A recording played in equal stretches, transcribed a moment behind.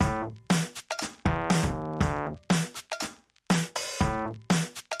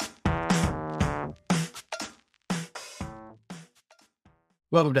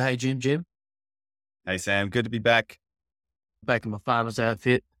Welcome to Hey Jim. Hey, Sam. Good to be back. Back in my farmer's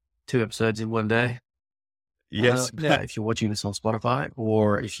outfit, 2 episodes in one day. Yes. Now, if you're watching this on Spotify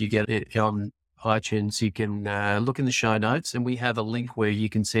or if you get it on iTunes, you can look in the show notes and we have a link where you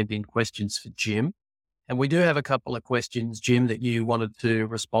can send in questions for Jim. And we do have a couple of questions, Jim, that you wanted to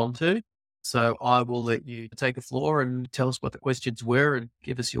respond to. So I will let you take the floor and tell us what the questions were and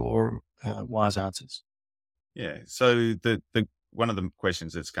give us your wise answers. Yeah. So the one of the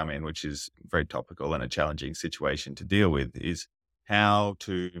questions that's come in, which is very topical and a challenging situation to deal with, is how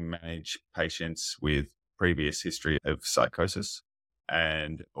to manage patients with previous history of psychosis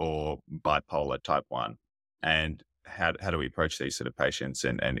and or bipolar type 1, and how do we approach these sort of patients,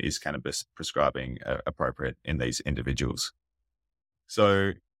 and is cannabis prescribing appropriate in these individuals?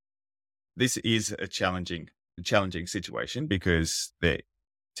 So this is a challenging situation because the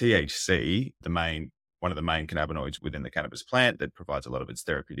THC, one of the main cannabinoids within the cannabis plant that provides a lot of its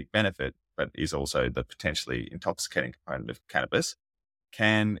therapeutic benefit, but is also the potentially intoxicating component of cannabis,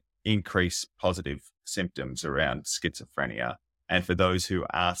 can increase positive symptoms around schizophrenia. And for those who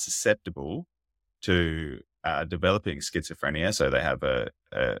are susceptible to developing schizophrenia, so they have a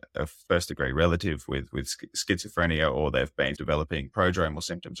first degree relative with schizophrenia, or they've been developing prodromal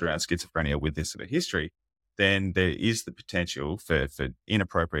symptoms around schizophrenia with this sort of history, then there is the potential for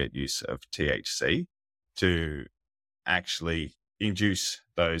inappropriate use of THC to actually induce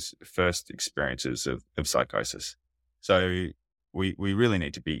those first experiences of psychosis. So we really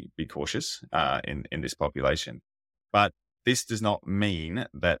need to be cautious in this population. But this does not mean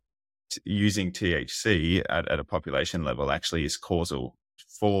that using THC at a population level actually is causal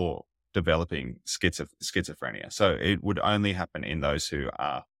for developing schizophrenia. So it would only happen in those who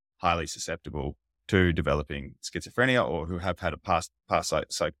are highly susceptible to developing schizophrenia, or who have had a past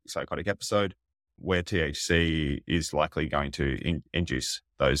psychotic episode where THC is likely going to induce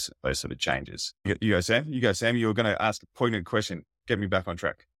those sort of changes. You go, Sam. You were going to ask a poignant question. Get me back on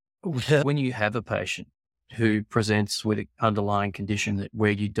track. When you have a patient who presents with an underlying condition where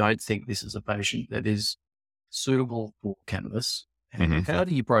you don't think this is a patient that is suitable for cannabis, how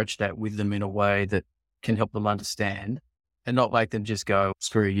do you approach that with them in a way that can help them understand and not make them just go,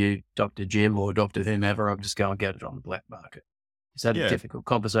 screw you, Dr. Jim or Dr. whomever, I'm just going to get it on the black market? Is that a difficult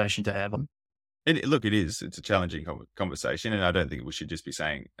conversation to have? Look, it is. It's a challenging conversation, and I don't think we should just be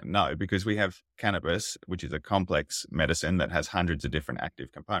saying no, because we have cannabis, which is a complex medicine that has hundreds of different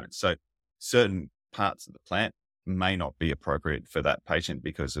active components. So certain parts of the plant may not be appropriate for that patient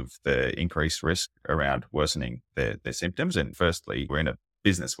because of the increased risk around worsening their symptoms. And firstly, we're in a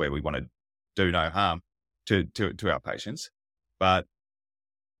business where we want to do no harm to our patients, but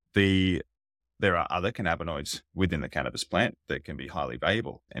there are other cannabinoids within the cannabis plant that can be highly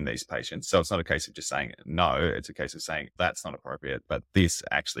valuable in these patients. So it's not a case of just saying no, it's a case of saying that's not appropriate, but this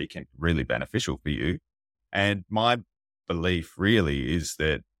actually can be really beneficial for you. And my belief really is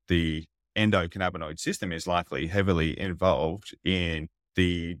that the endocannabinoid system is likely heavily involved in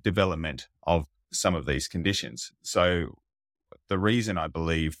the development of some of these conditions. So the reason I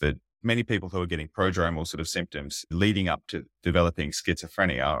believe that many people who are getting prodromal sort of symptoms leading up to developing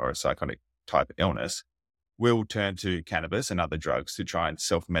schizophrenia or a psychotic type illness will turn to cannabis and other drugs to try and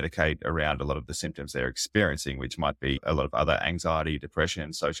self-medicate around a lot of the symptoms they're experiencing, which might be a lot of other anxiety,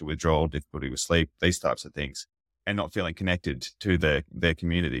 depression, social withdrawal, difficulty with sleep, these types of things, and not feeling connected to their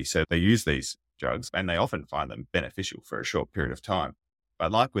community. So they use these drugs and they often find them beneficial for a short period of time.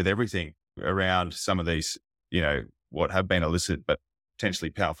 But like with everything around some of these, what have been illicit but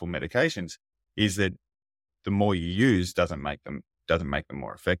potentially powerful medications, is that the more you use doesn't make them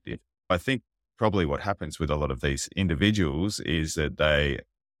more effective. I think probably what happens with a lot of these individuals is that they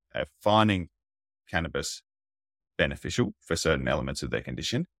are finding cannabis beneficial for certain elements of their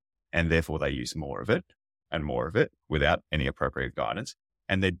condition, and therefore they use more of it without any appropriate guidance.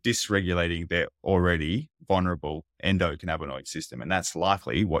 And they're dysregulating their already vulnerable endocannabinoid system. And that's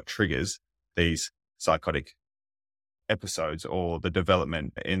likely what triggers these psychotic episodes or the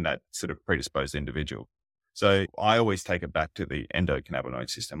development in that sort of predisposed individual. So I always take it back to the endocannabinoid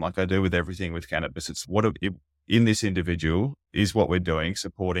system, like I do with everything with cannabis. It's in this individual is what we're doing,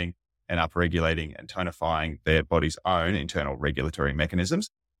 supporting and upregulating and tonifying their body's own internal regulatory mechanisms.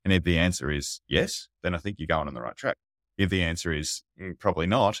 And if the answer is yes, then I think you're going on the right track. If the answer is probably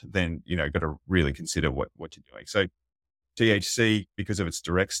not, then, got to really consider what you're doing. So THC, because of its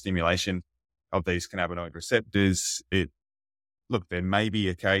direct stimulation of these cannabinoid receptors, there may be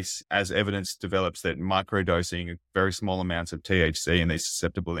a case as evidence develops that microdosing very small amounts of THC in these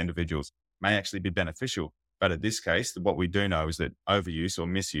susceptible individuals may actually be beneficial. But in this case, what we do know is that overuse or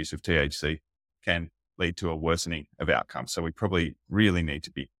misuse of THC can lead to a worsening of outcomes. So we probably really need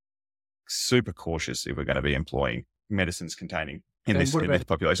to be super cautious if we're going to be employing medicines containing in this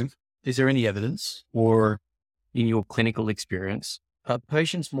population. Is there any evidence, or in your clinical experience, are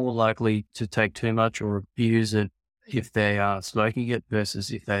patients more likely to take too much or abuse it if they are smoking it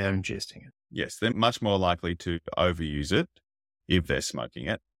versus if they are ingesting it? Yes, they're much more likely to overuse it if they're smoking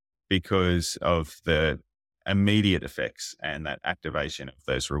it because of the immediate effects and that activation of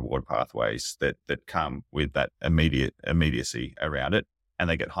those reward pathways that come with that immediacy around it. And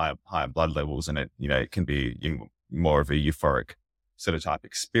they get higher blood levels, and it can be more of a euphoric sort of type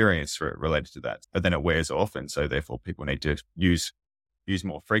experience related to that. But then it wears off, and so therefore people need to use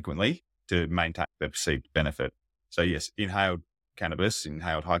more frequently to maintain the perceived benefit. So yes, inhaled cannabis,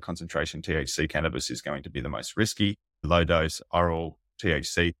 inhaled high concentration THC cannabis is going to be the most risky. Low dose oral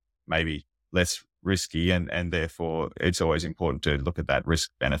THC maybe less risky, and therefore it's always important to look at that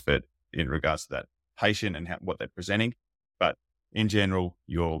risk benefit in regards to that patient and what they're presenting. But in general,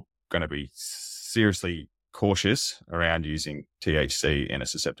 you're going to be seriously cautious around using THC in a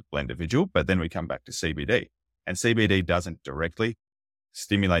susceptible individual. But then we come back to CBD, and CBD doesn't directly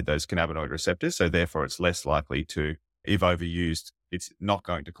stimulate those cannabinoid receptors. So therefore it's less likely to, if overused, it's not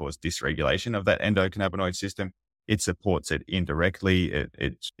going to cause dysregulation of that endocannabinoid system. It supports it indirectly.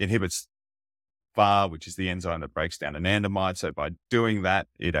 It inhibits FAR, which is the enzyme that breaks down anandamide. So by doing that,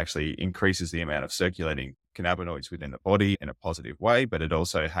 it actually increases the amount of circulating cannabinoids within the body in a positive way, but it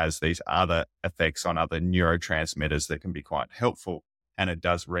also has these other effects on other neurotransmitters that can be quite helpful. And it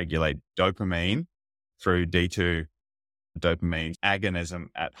does regulate dopamine through D2 dopamine agonism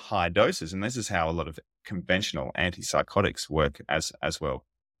at high doses. And this is how a lot of conventional antipsychotics work as well.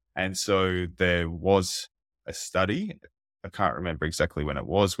 And so there was a study, I can't remember exactly when it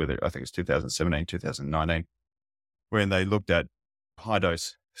was, whether I think it's 2017, 2019, when they looked at high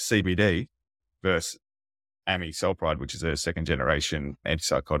dose CBD versus amisulpride, which is a second generation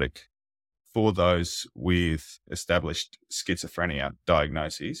antipsychotic for those with established schizophrenia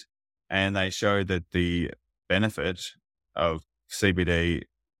diagnoses. And they showed that the benefit of CBD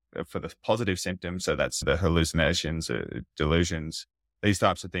for the positive symptoms, so that's the hallucinations, delusions, these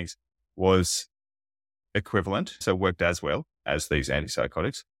types of things, was equivalent. So worked as well as these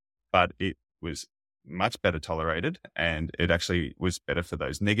antipsychotics, but it was much better tolerated, and it actually was better for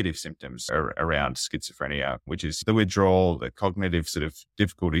those negative symptoms around schizophrenia, which is the withdrawal, the cognitive sort of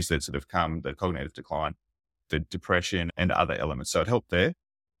difficulties that sort of come, the cognitive decline, the depression and other elements. So it helped there.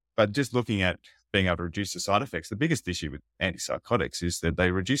 But just looking at being able to reduce the side effects, the biggest issue with antipsychotics is that they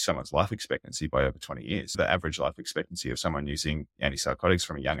reduce someone's life expectancy by over 20 years. The average life expectancy of someone using antipsychotics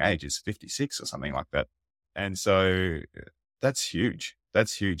from a young age is 56 or something like that. And so that's huge.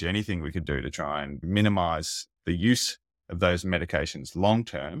 That's huge. Anything we could do to try and minimize the use of those medications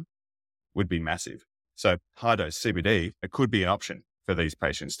long-term would be massive. So high-dose CBD, it could be an option for these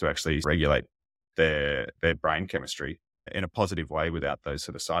patients to actually regulate their brain chemistry in a positive way without those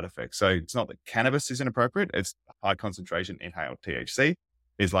sort of side effects. So it's not that cannabis is inappropriate. It's high concentration inhaled THC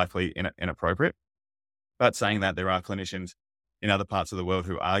is likely inappropriate. But saying that, there are clinicians in other parts of the world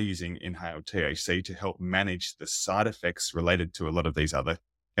who are using inhaled THC to help manage the side effects related to a lot of these other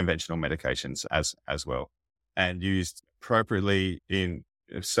conventional medications as well. And used appropriately in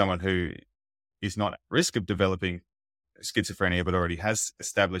someone who is not at risk of developing schizophrenia, but already has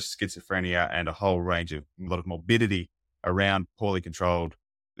established schizophrenia and a whole range of a lot of morbidity around their poorly controlled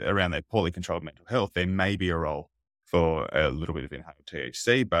mental health, there may be a role for a little bit of inhaled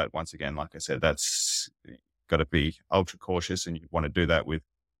THC. But once again, like I said, that's got to be ultra cautious, and you want to do that with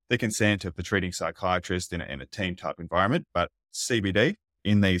the consent of the treating psychiatrist in a team type environment. But CBD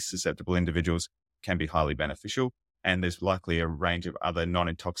in these susceptible individuals can be highly beneficial. And there's likely a range of other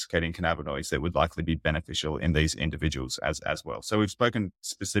non-intoxicating cannabinoids that would likely be beneficial in these individuals as well. So we've spoken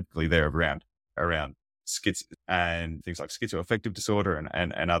specifically there around schiz and things like schizoaffective disorder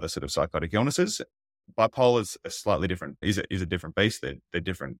and other sort of psychotic illnesses. Bipolar is a slightly different, is a different beast. They're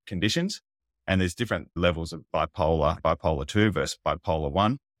different conditions. And there's different levels of bipolar 2 versus bipolar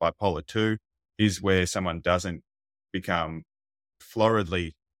 1. Bipolar 2 is where someone doesn't become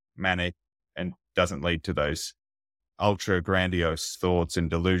floridly manic and doesn't lead to those ultra grandiose thoughts and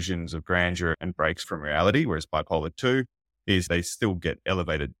delusions of grandeur and breaks from reality. Whereas bipolar 2 is they still get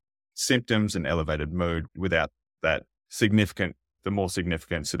elevated symptoms and elevated mood without that the more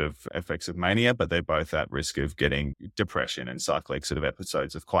significant sort of effects of mania, but they're both at risk of getting depression and cyclic sort of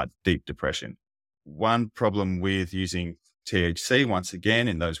episodes of quite deep depression. One problem with using THC, once again,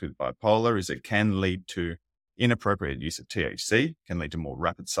 in those with bipolar, is it can lead to inappropriate use of THC, can lead to more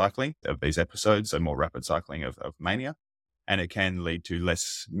rapid cycling of these episodes, so more rapid cycling of mania. and it can lead to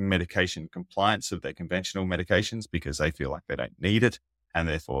less medication compliance of their conventional medications because they feel like they don't need it, and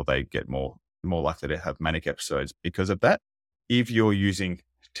therefore they get more likely to have manic episodes because of that. If you're using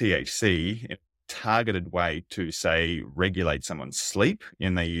THC in a targeted way to, say, regulate someone's sleep,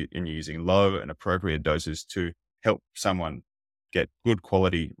 and using low and appropriate doses to help someone get good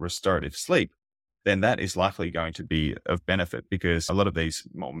quality restorative sleep, then that is likely going to be of benefit, because a lot of these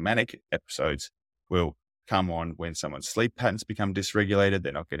more manic episodes will come on when someone's sleep patterns become dysregulated,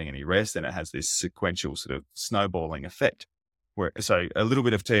 they're not getting any rest, and it has this sequential sort of snowballing effect. So a little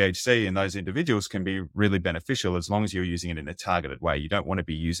bit of THC in those individuals can be really beneficial as long as you're using it in a targeted way. You don't want to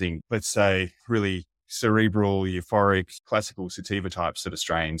be using, let's say, really cerebral, euphoric, classical sativa type sort of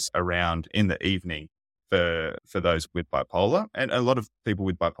strains around in the evening for those with bipolar. And a lot of people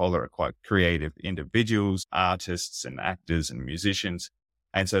with bipolar are quite creative individuals, artists and actors and musicians.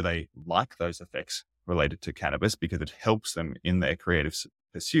 And so they like those effects related to cannabis because it helps them in their creative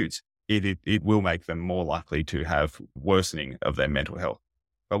pursuits. It will make them more likely to have worsening of their mental health.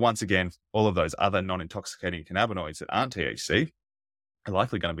 But once again, all of those other non-intoxicating cannabinoids that aren't THC are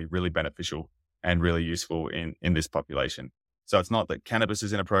likely going to be really beneficial and really useful in this population. So it's not that cannabis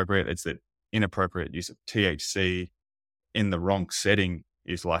is inappropriate, it's that inappropriate use of THC in the wrong setting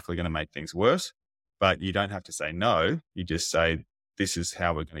is likely going to make things worse. But you don't have to say no. You just say, this is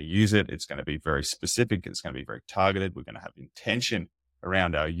how we're going to use it. It's going to be very specific. It's going to be very targeted. We're going to have intention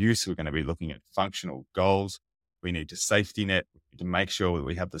around our use. We're going to be looking at functional goals. We need to safety net. We need to make sure that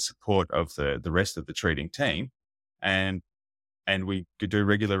we have the support of the rest of the treating team. And we could do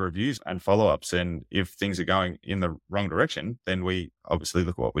regular reviews and follow-ups. And if things are going in the wrong direction, then we obviously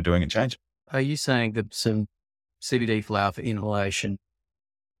look at what we're doing and change. Are you saying that some CBD flower for inhalation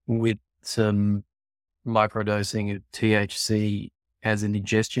with some microdosing of THC as an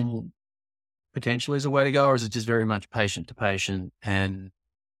ingestion potentially is a way to go, or is it just very much patient to patient and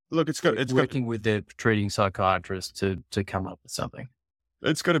look, it's working with their treating psychiatrist to come up with something?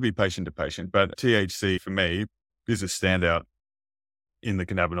 It's got to be patient to patient, but THC for me is a standout in the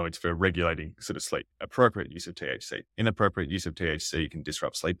cannabinoids for regulating sort of sleep. Appropriate use of THC. Inappropriate use of THC can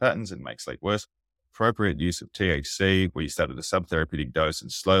disrupt sleep patterns and make sleep worse. Appropriate use of THC, where you start at a subtherapeutic dose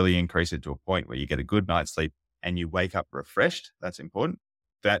and slowly increase it to a point where you get a good night's sleep and you wake up refreshed. That's important.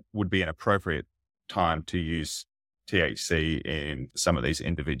 That would be an appropriate time to use THC in some of these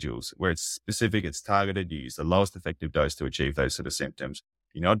individuals where it's specific, it's targeted. You use the lowest effective dose to achieve those sort of symptoms.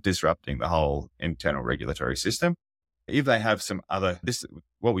 You're not disrupting the whole internal regulatory system. If they have some other,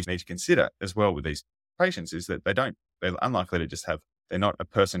 what we need to consider as well with these patients is that they're unlikely to just have, they're not a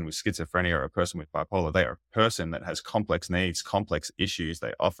person with schizophrenia or a person with bipolar. They are a person that has complex needs, complex issues.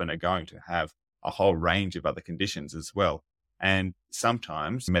 They often are going to have a whole range of other conditions as well. And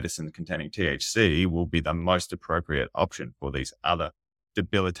sometimes medicine containing THC will be the most appropriate option for these other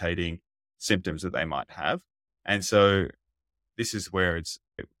debilitating symptoms that they might have. And so this is where it's,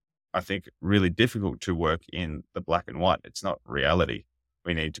 I think, really difficult to work in the black and white. It's not reality.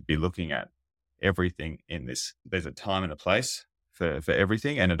 We need to be looking at everything in this. There's a time and a place for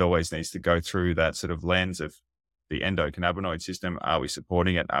everything, and it always needs to go through that sort of lens of the endocannabinoid system. Are we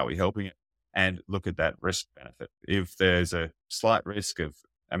supporting it? Are we helping it? And look at that risk benefit. If there's a slight risk of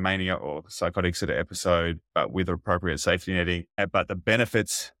a mania or psychotic sort of episode, but with appropriate safety netting, but the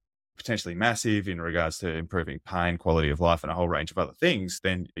benefits potentially massive in regards to improving pain, quality of life, and a whole range of other things,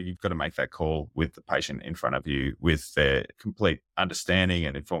 then you've got to make that call with the patient in front of you with their complete understanding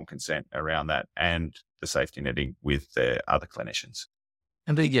and informed consent around that, and the safety netting with their other clinicians.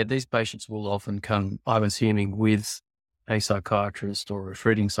 And these patients will often come, I'm assuming, with a psychiatrist or a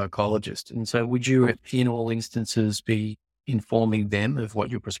treating psychologist. And so would you, in all instances, be informing them of what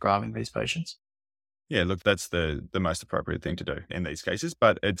you're prescribing these patients? Yeah, look, that's the most appropriate thing to do in these cases,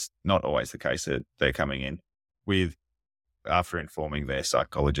 but it's not always the case that they're coming in with, after informing their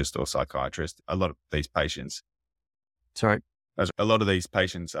psychologist or psychiatrist. A lot of these patients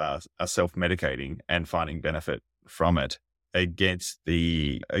are self-medicating and finding benefit from it against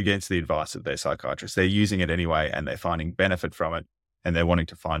the advice of their psychiatrist. They're using it anyway, and they're finding benefit from it, and they're wanting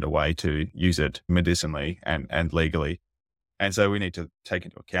to find a way to use it medicinally and legally. And so we need to take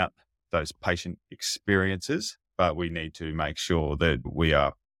into account those patient experiences, but we need to make sure that we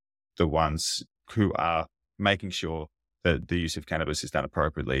are the ones who are making sure that the use of cannabis is done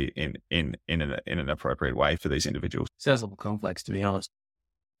appropriately in an appropriate way for these individuals. Sounds a little complex, to be honest.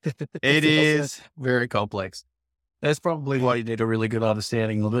 It is very complex. That's probably why you need a really good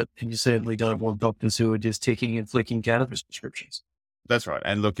understanding of it. And you certainly don't want doctors who are just ticking and flicking cannabis prescriptions. That's right.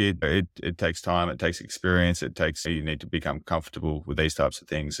 And look, it takes time, it takes experience, you need to become comfortable with these types of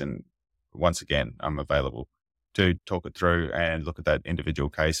things. And once again, I'm available to talk it through and look at that individual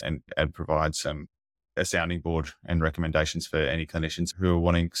case and provide a sounding board and recommendations for any clinicians who are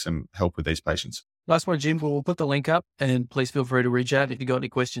wanting some help with these patients. Nice one, Jim. We'll put the link up, and please feel free to reach out if you've got any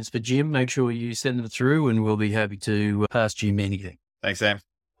questions for Jim. Make sure you send them through and we'll be happy to ask Jim anything. Thanks, Sam.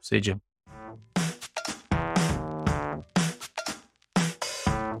 See you, Jim.